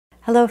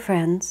Hello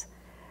friends,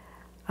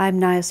 I'm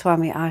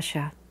Nayaswami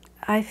Asha.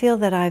 I feel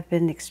that I've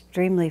been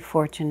extremely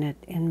fortunate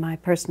in my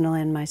personal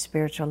and my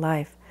spiritual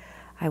life.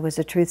 I was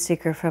a truth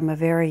seeker from a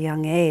very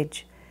young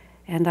age,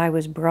 and I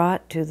was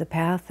brought to the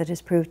path that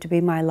has proved to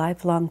be my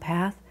lifelong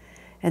path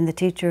and the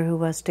teacher who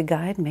was to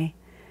guide me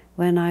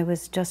when I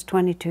was just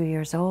 22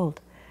 years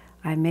old.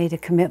 I made a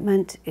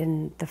commitment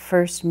in the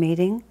first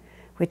meeting,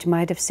 which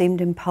might have seemed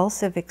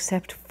impulsive,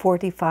 except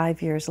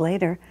 45 years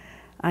later,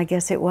 I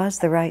guess it was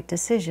the right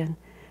decision.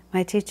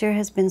 My teacher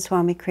has been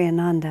Swami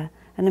Ananda,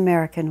 an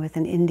American with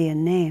an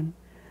Indian name,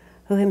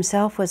 who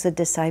himself was a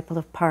disciple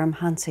of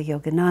Paramhansa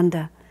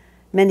Yogananda.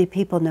 Many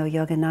people know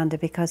Yogananda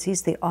because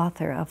he's the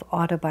author of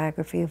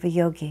Autobiography of a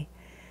Yogi.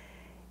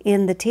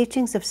 In the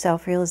teachings of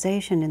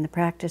self-realization, in the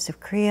practice of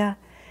Kriya,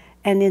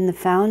 and in the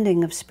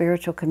founding of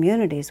spiritual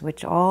communities,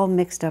 which all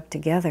mixed up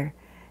together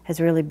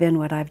has really been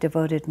what I've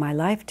devoted my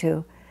life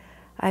to,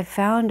 I've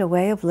found a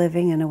way of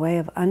living and a way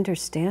of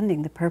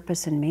understanding the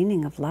purpose and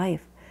meaning of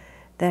life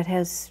that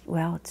has,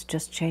 well, it's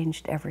just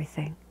changed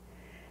everything.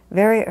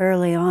 Very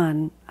early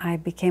on, I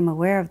became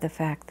aware of the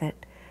fact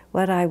that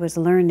what I was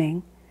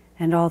learning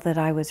and all that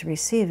I was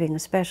receiving,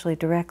 especially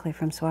directly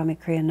from Swami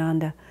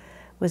Kriyananda,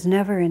 was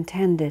never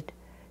intended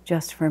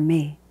just for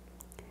me.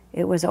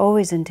 It was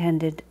always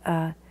intended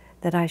that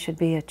I should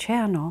be a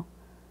channel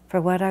for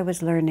what I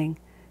was learning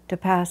to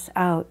pass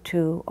out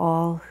to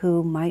all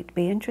who might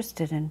be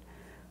interested in,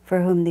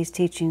 for whom these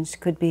teachings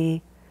could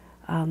be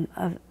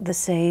of the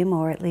same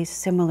or at least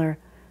similar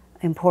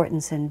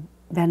importance and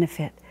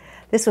benefit.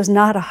 This was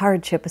not a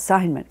hardship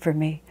assignment for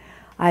me.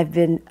 I've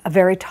been a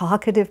very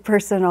talkative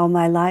person all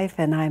my life,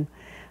 and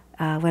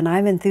when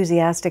I'm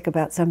enthusiastic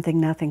about something,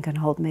 nothing can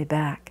hold me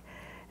back.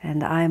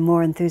 And I'm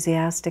more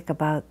enthusiastic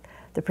about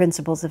the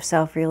principles of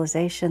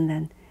self-realization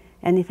than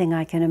anything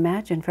I can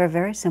imagine, for a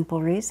very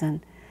simple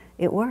reason.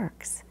 It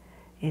works.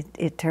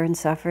 It turns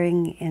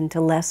suffering into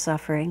less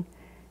suffering.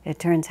 It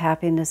turns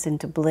happiness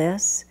into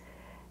bliss.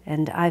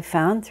 And I've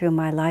found through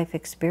my life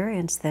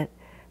experience that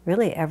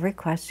really every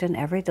question,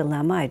 every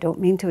dilemma, I don't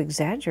mean to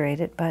exaggerate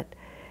it, but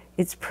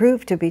it's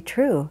proved to be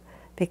true,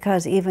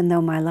 because even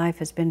though my life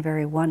has been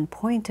very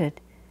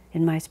one-pointed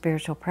in my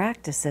spiritual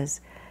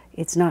practices,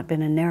 it's not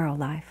been a narrow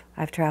life.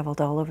 I've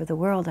traveled all over the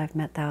world. I've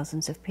met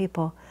thousands of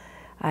people.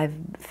 I've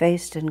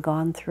faced and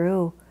gone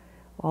through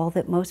all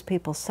that most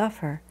people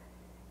suffer,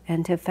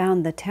 and have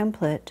found the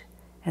template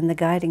and the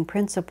guiding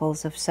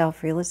principles of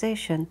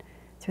self-realization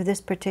through this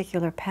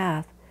particular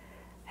path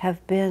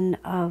have been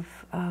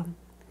of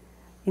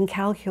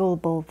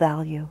incalculable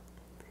value.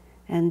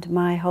 And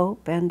my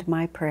hope and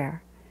my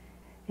prayer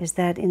is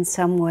that in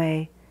some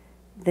way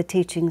the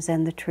teachings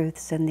and the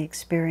truths and the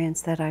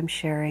experience that I'm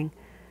sharing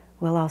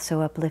will also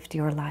uplift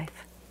your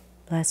life.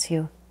 Bless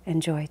you and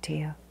joy to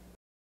you.